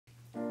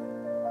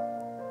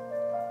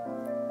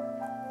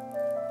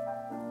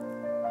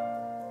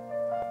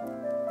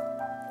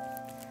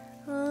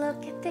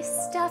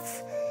this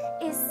stuff,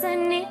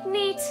 isn't it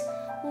neat?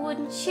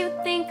 Wouldn't you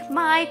think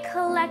my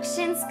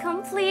collection's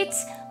complete?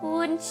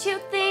 Wouldn't you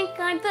think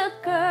I'm the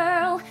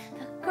girl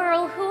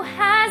who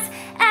has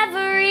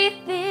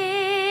everything?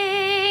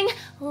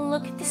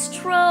 Look at this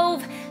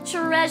trove,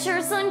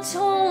 treasures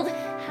untold.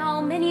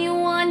 How many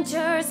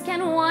wonders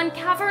can one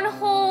cavern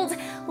hold?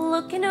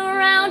 Looking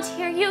around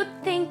here you'd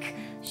think,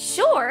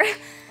 sure,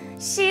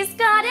 she's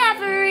got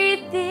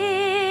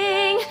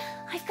everything.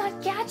 I've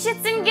got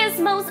gadgets and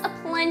gizmos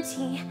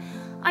aplenty.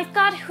 I've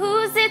got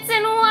who's its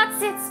and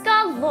what's its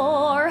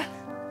galore.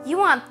 You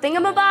want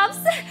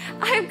thingamabobs?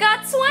 I've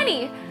got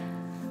 20.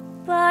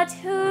 But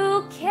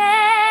who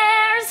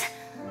cares?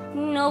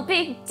 No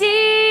big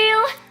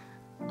deal.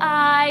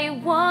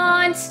 I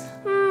want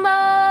more.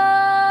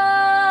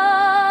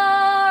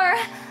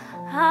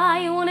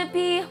 I wanna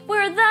be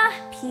where the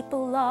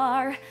people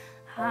are.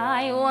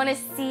 I wanna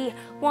see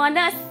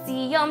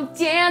them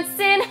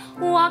dancing,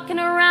 walking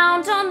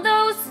around on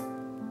those,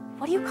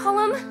 what do you call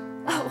them?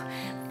 Oh,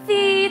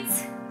 feet.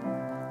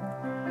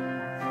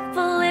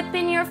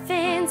 Flipping your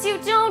fins, you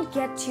don't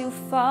get too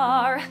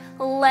far.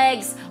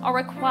 Legs are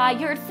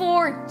required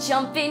for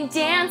jumping,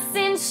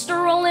 dancing,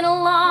 strolling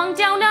along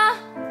down a,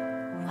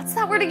 what's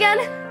that word again?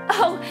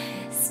 Oh,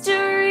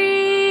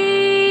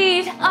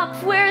 street. Up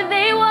where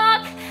they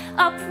walk,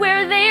 up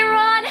where they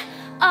run,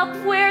 up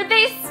where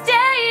they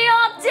stay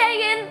all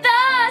day in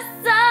the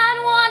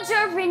sun,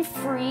 wandering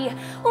free.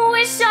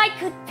 Wish I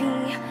could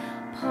be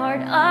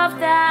part of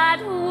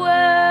that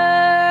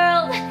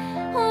world.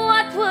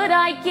 What would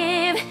I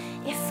give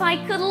if I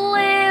could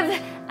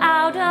live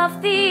out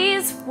of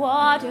these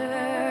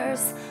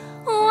waters?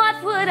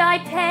 What would I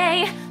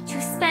pay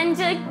to spend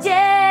a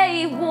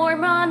day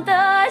warm on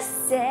the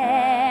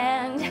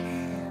sand?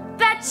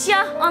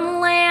 Betcha on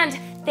land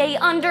they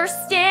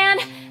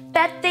understand.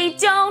 Bet they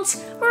don't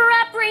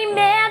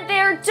reprimand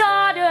their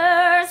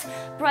daughters.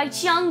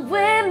 Bright young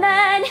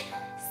women,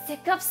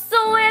 sick of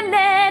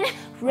swimming,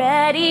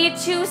 ready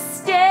to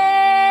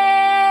stand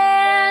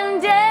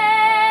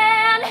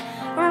and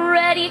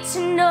ready to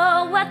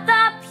know what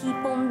the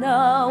people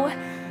know.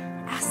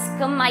 Ask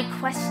them my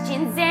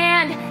questions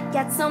and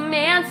get some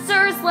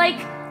answers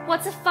like,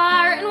 what's a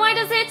fire and why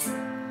does it?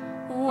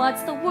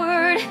 What's the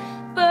word?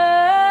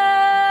 Burn.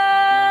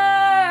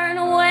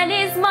 When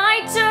is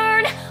my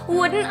turn?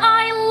 Wouldn't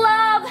I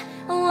love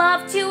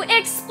to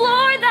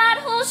explore that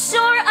whole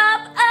shore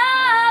up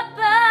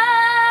above,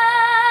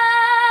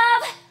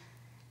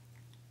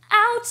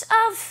 out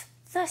of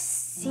the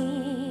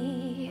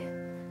sea?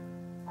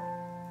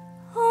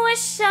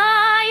 Wish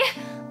I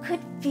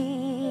could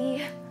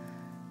be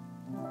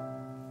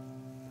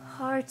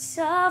part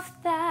of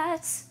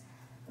that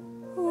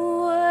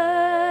world.